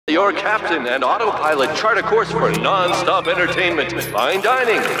Your captain and autopilot chart a course for non-stop entertainment, fine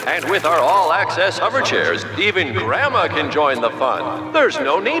dining, and with our all-access hoverchairs, even Grandma can join the fun. There's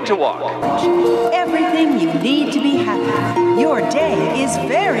no need to walk. Everything you need to be happy. Your day is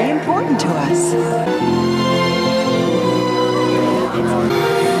very important to us.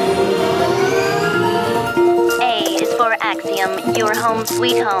 A is for Axiom, your home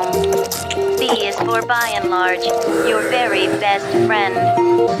sweet home. B is for by and large, your very best friend.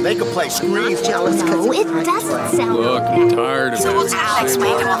 Make a place scream jealous. No, it doesn't sound Look, I'm tired of it. So what's next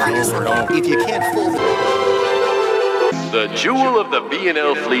week? If you can't fool The jewel of the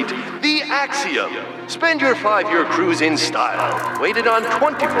B&L fleet, the Axiom. Spend your 5-year cruise in style, waited on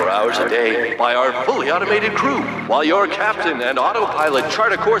 24 hours a day by our fully automated crew, while your captain and autopilot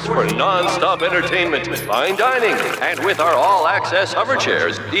chart a course for non-stop entertainment, fine dining, and with our all-access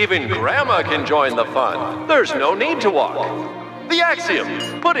hoverchairs, even Grandma can join the fun. There's no need to walk. The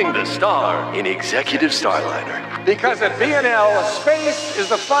Axiom, putting the star in Executive Starliner. Because at B&L, space is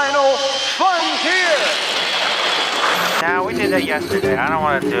the final frontier. Now, we did that yesterday. I don't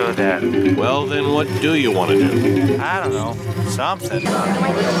want to do that. Well, then what do you want to do? I don't know. Something.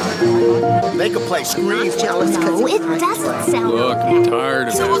 make a place scream jealous. No, it doesn't sound Look, I'm tired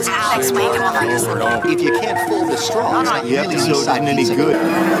of So it. what's next week? If you can't fool the straw, The episode isn't any good.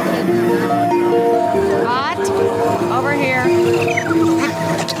 Hot. Over here.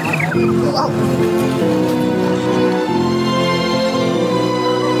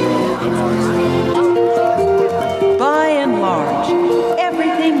 By and large,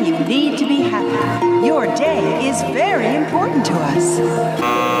 everything you need to be happy. Your day is very important to us.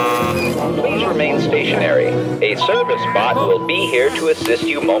 Please remain stationary. A service bot will be here to assist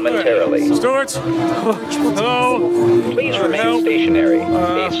you momentarily. Stewards? Hello? Please remain stationary.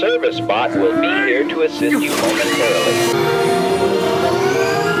 A service bot will be here to assist you momentarily.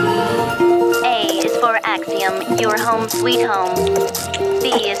 A is for Axiom, your home sweet home. B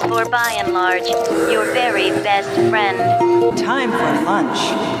is for by and large, your very best friend. Time for lunch.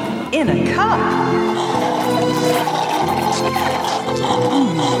 In a cup.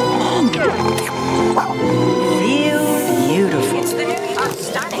 Feel beautiful. It's the new year.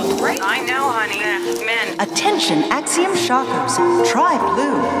 Stunning, right? I know, honey. Men. Attention, Axiom shoppers. Try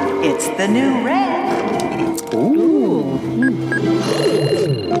blue. It's the new red. Ooh.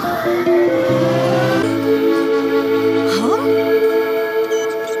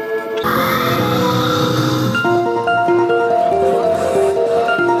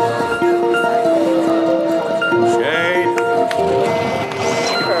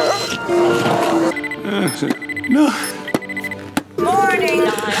 No. Morning.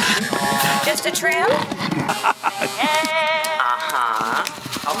 Just a trim?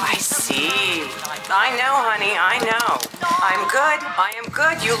 Oh, I see. I know, honey. I know. I'm good. I am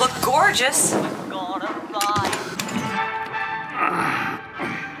good. You look gorgeous.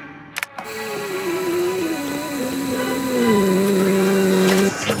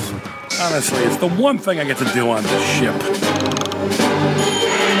 Honestly, it's the one thing I get to do on this ship.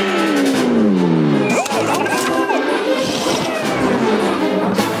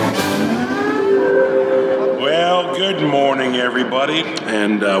 Well, good morning, everybody,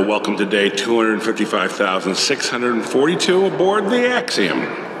 and welcome to day 255,642 aboard the Axiom.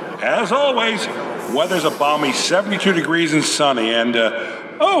 As always, weather's a balmy 72 degrees and sunny, and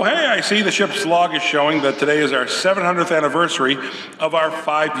oh, hey, I see the ship's log is showing that today is our 700th anniversary of our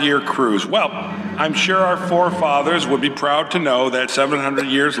 5-year cruise. Well, I'm sure our forefathers would be proud to know that 700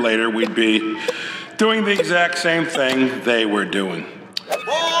 years later we'd be doing the exact same thing they were doing.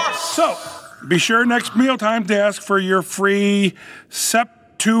 So, be sure next mealtime to ask for your free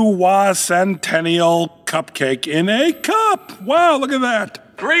septuacentennial cupcake in a cup. Wow, look at that.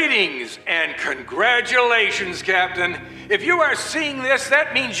 Greetings and congratulations, Captain. If you are seeing this,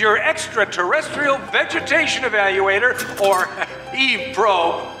 that means your extraterrestrial vegetation evaluator, or Eve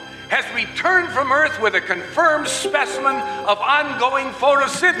probe, has returned from Earth with a confirmed specimen of ongoing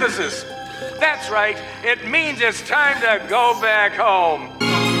photosynthesis. That's right, it means it's time to go back home.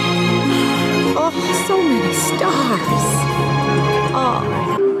 Oh, so many stars.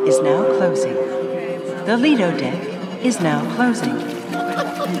 Oh. Is now closing. The Lido deck is now closing.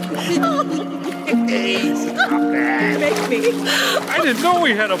 Hey, stop that. Make me. I didn't know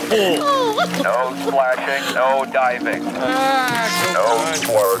we had a pool. No splashing, no diving. No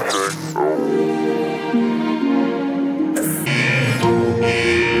splashing.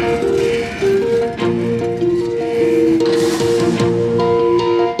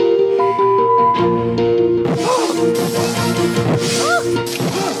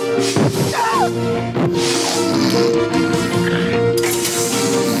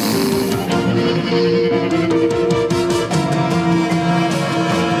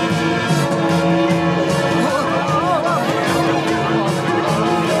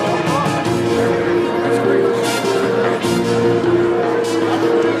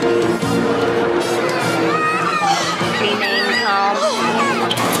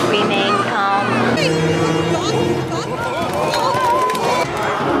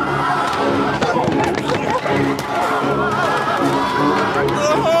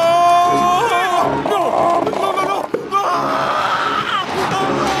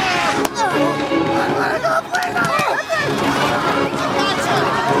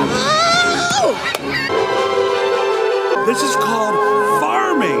 This is called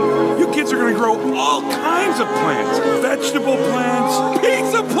farming. You kids are going to grow all kinds of plants. Vegetable plants,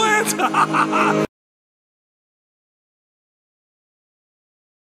 pizza plants.